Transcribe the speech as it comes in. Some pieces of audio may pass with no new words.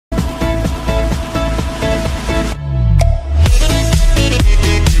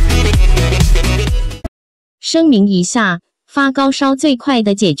声明一下，发高烧最快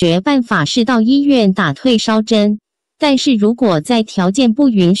的解决办法是到医院打退烧针，但是如果在条件不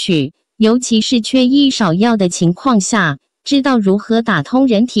允许，尤其是缺医少药的情况下，知道如何打通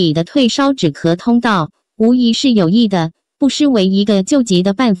人体的退烧止咳通道，无疑是有益的，不失为一个救急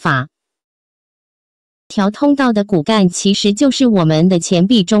的办法。条通道的骨干其实就是我们的前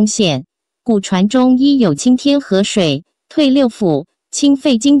臂中线。古传中医有清天河水、退六腑、清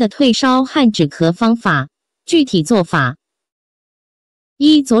肺经的退烧和止咳方法。具体做法：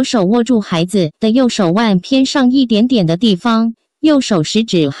一、左手握住孩子的右手腕偏上一点点的地方，右手食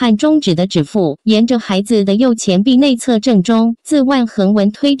指和中指的指腹沿着孩子的右前臂内侧正中，自腕横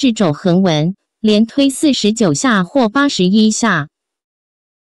纹推至肘横纹，连推49下或81下。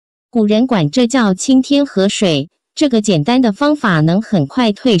古人管这叫清天河水，这个简单的方法能很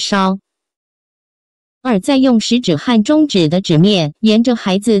快退烧。二、再用食指和中指的指面沿着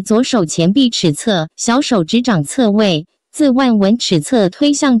孩子左手前臂尺侧、小手指掌侧位，自腕纹尺侧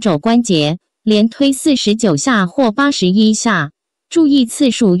推向肘关节，连推49下或81下。注意次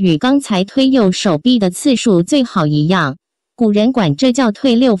数与刚才推右手臂的次数最好一样。古人管这叫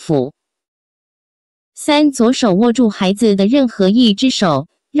退六腑。三、左手握住孩子的任何一只手，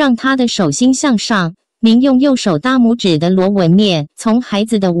让他的手心向上。您用右手大拇指的螺纹面从孩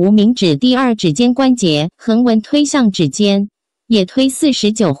子的无名指第二指间关节横纹推向指尖，也推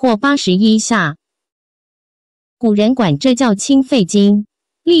49或81下。古人管这叫清肺经，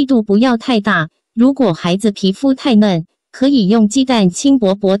力度不要太大。如果孩子皮肤太嫩，可以用鸡蛋轻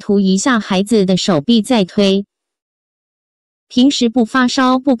薄薄涂一下孩子的手臂再推。平时不发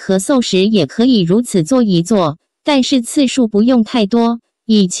烧不咳嗽时也可以如此做一做，但是次数不用太多，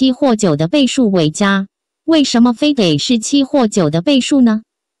以7或9的倍数为佳。为什么非得是7或9的倍数呢？《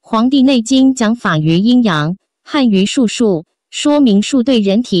黄帝内经》讲法于阴阳，汉于术数，说明数对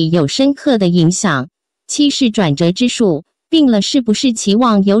人体有深刻的影响。7是转折之数，病了是不是期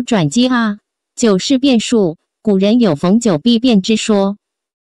望有转机啊？9是变数，古人有逢9必变之说。